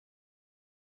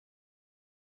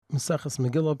Maseches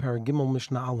Megillah, Paragimel,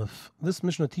 Mishnah Aleph. This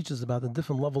Mishnah teaches about the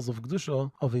different levels of Kedusha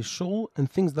of a shul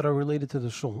and things that are related to the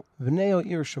shul. V'nei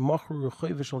ir shemachru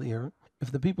rechoy shel ir.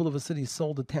 If the people of a city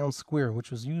sold the town square, which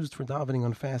was used for davening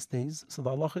on fast days, so the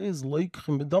halacha is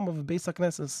loikhim b'dam of a Beis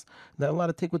HaKnesses. They're allowed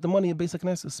to take with the money a Beis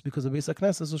HaKnesses, because a Beis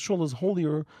HaKnesses, a shul, is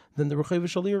holier than the rechoy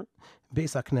shel ir.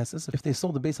 Beis HaKnesses, if they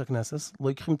sold the Beis HaKnesses,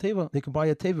 loikhim teva, they could buy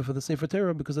a teva for the Sefer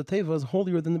Torah, because a teva is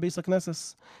holier than the Beis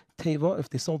HaKnesses. Teva, if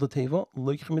they sold a teva,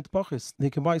 loikhim mitpachis,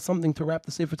 they can buy something to wrap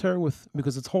the Sefer Torah with,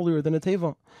 because it's holier than a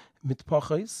teva.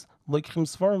 Mitpachis, loikhim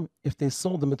svarim, if they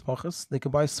sold the mitpachis, they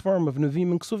could buy svarim of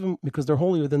nevim and ksuvim, because they're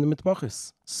holier than the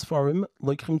mitpachis. Svarim,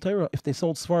 loikhim Torah, if they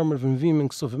sold svarim of nevim and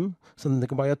ksuvim, so then they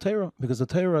could buy a Torah, because the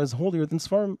Torah is holier than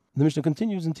svarim. The Mishnah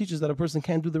continues and teaches that a person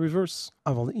can't do the reverse.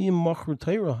 Aval im machru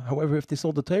Torah, however, if they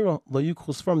sold the Torah, loyikhu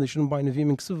svarim, they shouldn't buy nevim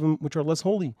and ksuvim, which are less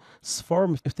holy.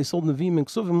 Svarim, if they sold nevim and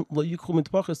ksuvim, loyikhu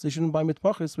mitpachis, they shouldn't buy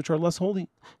mitpachis, which are less holy.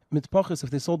 Mitpachis, if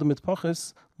they sold the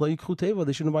mitpachis, loyikhu teva,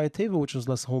 they shouldn't buy a teva, which is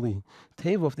less holy.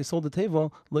 Teva, if they sold the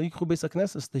teva, loyikhu Beis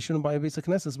HaKnesses, they shouldn't buy a Beis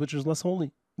HaKnesses, which is less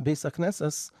holy. Beis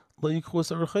HaKnesses,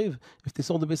 if they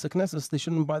sold the Beis HaKnesses, they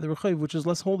shouldn't buy the rechav, which is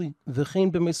less holy.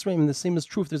 V'chein b'meisreim, and the same is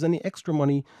true if there's any extra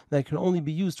money that can only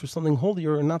be used for something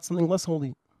holier and not something less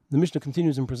holy. The Mishnah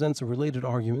continues and presents a related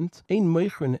argument. Ein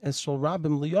meichrin es shel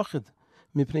rabim liyachid.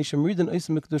 Divrei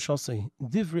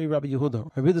Rabbi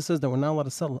Yehuda. Rabbi Yehuda says that we're not allowed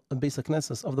to sell a Beis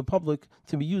HaKnesses of the public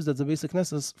to be used as a Beis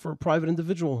HaKnesses for a private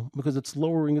individual, because it's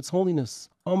lowering its holiness.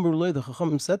 Amr Lei, the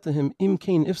Chachamim said to him, Im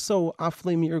Kain, if so,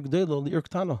 Aflei mi'ir gdela li'ir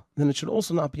ktana. Then it should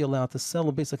also not be allowed to sell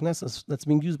a Beis HaKnesses that's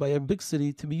being used by a big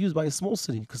city to be used by a small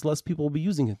city, because less people will be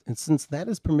using it. And since that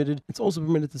is permitted, it's also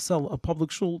permitted to sell a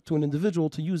public shul to an individual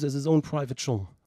to use as his own private shul.